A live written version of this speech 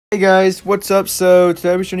Hey guys, what's up? So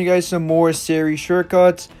today I'll be showing you guys some more Siri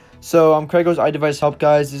shortcuts. So I'm Craig's iDeviceHelp,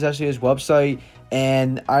 guys. This is actually his website,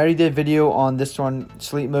 and I already did a video on this one,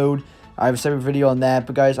 sleep mode. I have a separate video on that,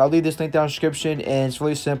 but guys, I'll leave this link down in the description, and it's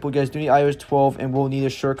really simple. You guys do need iOS 12, and we'll need a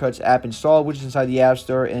Shortcuts app installed, which is inside the App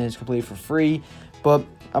Store, and it's completely for free. But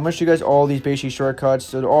I'm gonna show you guys all these basic shortcuts.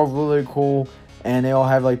 So they're all really cool, and they all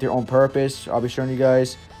have like their own purpose. I'll be showing you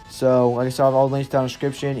guys. So, like I said, I have all the links down in the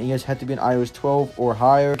description. And you guys have to be in iOS 12 or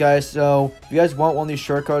higher. Guys, so if you guys want one of these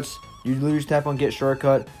shortcuts, you literally just tap on Get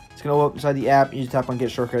Shortcut. It's going to open inside the app. You just tap on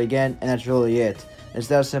Get Shortcut again, and that's really it. It's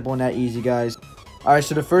that simple and that easy, guys. Alright,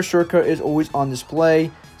 so the first shortcut is always on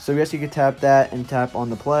display. So, yes, you can tap that and tap on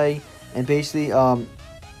the play. And basically, the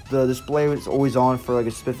display is always on for like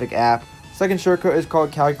a specific app. Second shortcut is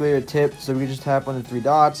called Calculator Tip. So, we can just tap on the three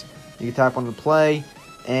dots. You can tap on the play.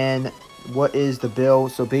 And what is the bill?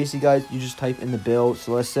 So basically, guys, you just type in the bill.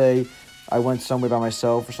 So let's say I went somewhere by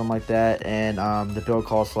myself or something like that, and the bill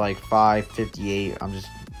costs like $5.58. I'm just,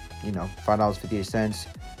 $5.58.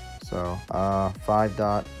 So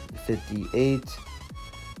 5.58.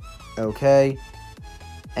 Okay.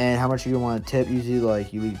 And how much you want to tip? Usually,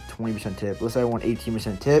 like, you leave 20% tip. Let's say I want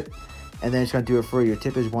 18% tip, and then it's gonna do it for you. Your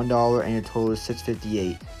tip is $1 and your total is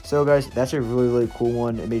 $6.58. So guys, that's a really cool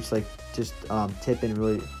one. It makes like just tipping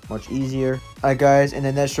really much easier. Alright guys, and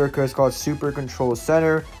then that shortcut is called Super Control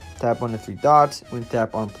Center. Tap on the three dots, we can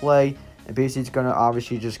tap on play, and basically it's gonna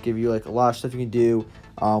obviously just give you like a lot of stuff you can do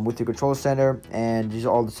with your control center, and these are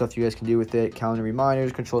all the stuff you guys can do with it. Calendar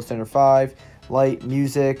reminders, control center 5, light,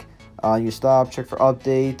 music, you stop, check for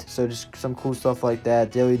update, so just some cool stuff like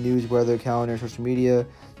that. Daily news, weather, calendar, social media.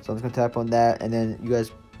 So I'm just gonna tap on that, and then you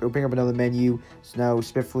guys it'll bring up another menu. So now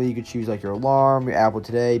swiftly you can choose like your alarm, your Apple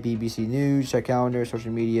Today, BBC News, check calendar,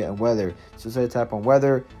 social media, and weather. So instead of tap on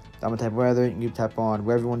weather, I'm gonna tap weather. You can tap on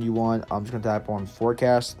whatever one you want. I'm just gonna tap on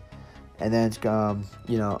forecast, and then it's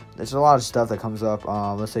there's a lot of stuff that comes up.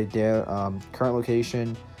 Let's say current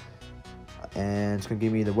location, and it's gonna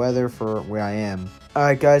give me the weather for where I am. All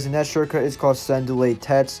right, guys, and that shortcut is called Send Delayed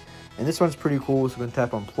Text, and this one's pretty cool. So we're gonna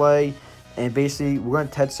tap on play. And basically, we're going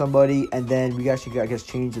to text somebody, and then we actually, I guess,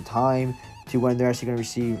 change the time to when they're actually going to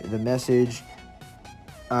receive the message.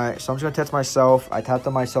 Alright, so I'm just going to text myself. I tapped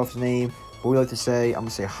on myself's name. What we like to say, I'm going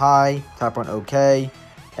to say hi, tap on OK,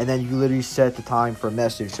 and then you literally set the time for a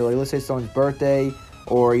message. So, like, let's say it's someone's birthday,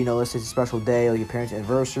 or, let's say it's a special day, like your parents'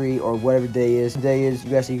 anniversary, or whatever day is.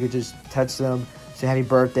 You actually could just text them, say happy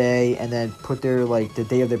birthday, and then put their, like, the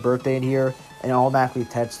day of their birthday in here, and automatically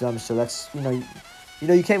text them. So that's,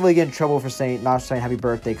 you can't really get in trouble for not saying happy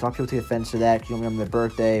birthday, because a lot of people take offense to that because you don't remember their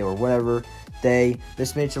birthday or whatever day.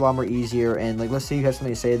 This makes it a lot more easier. And like, let's say you have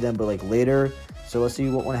something to say to them, but like later. So let's say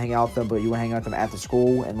you won't want to hang out with them, but you want to hang out with them after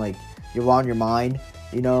school, and like you're on your mind.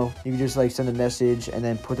 You can just like send a message and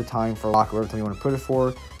then put the time for lock or whatever time you want to put it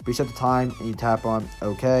for. Reset the time and you tap on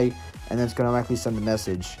OK, and then it's gonna automatically send the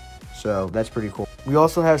message. So that's pretty cool. We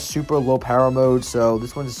also have super low power mode. So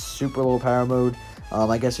this one's super low power mode.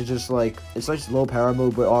 I guess it's just like low power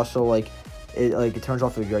mode, but also like it turns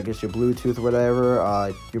off your Bluetooth or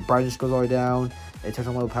whatever. Your brightness goes all the way down. It turns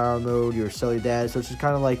on low power mode. Your cellular data. So it's just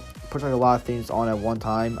kind of like puts like a lot of things on at one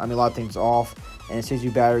time. I mean, a lot of things off, and it saves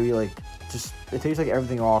you battery. Like it takes like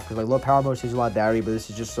everything off, because like low power mode saves a lot of battery, but this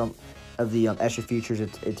is just some of the extra features.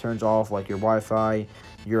 It turns off like your Wi-Fi,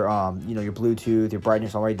 your your Bluetooth, your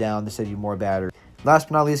brightness all the way down to save you more battery. Last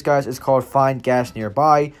but not least, guys, it's called Find Gas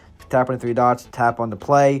Nearby. Tap on the three dots, tap on the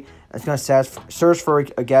play. It's going to search for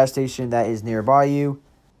a gas station that is nearby you.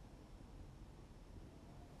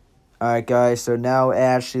 Alright, guys, so now it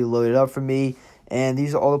actually loaded up for me, and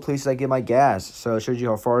these are all the places I get my gas. So it shows you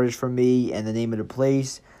how far it is from me and the name of the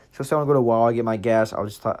place. So if I want to go to Wawa, get my gas, I'll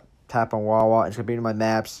just tap on Wawa. It's going to be in my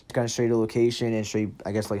maps. It's going to show you the location and show you,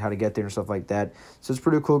 I guess, like how to get there and stuff like that. So it's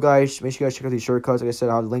pretty cool, guys. Make sure you guys check out these shortcuts. Like I said,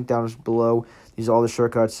 I'll have the link down below. These are all the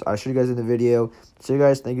shortcuts I showed you guys in the video. So,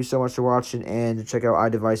 guys, thank you so much for watching, and check out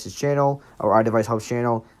iDevice's channel, or iDeviceHelp's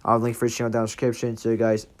channel. I'll have a link for his channel down in the description. So,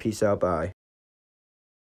 guys, peace out. Bye.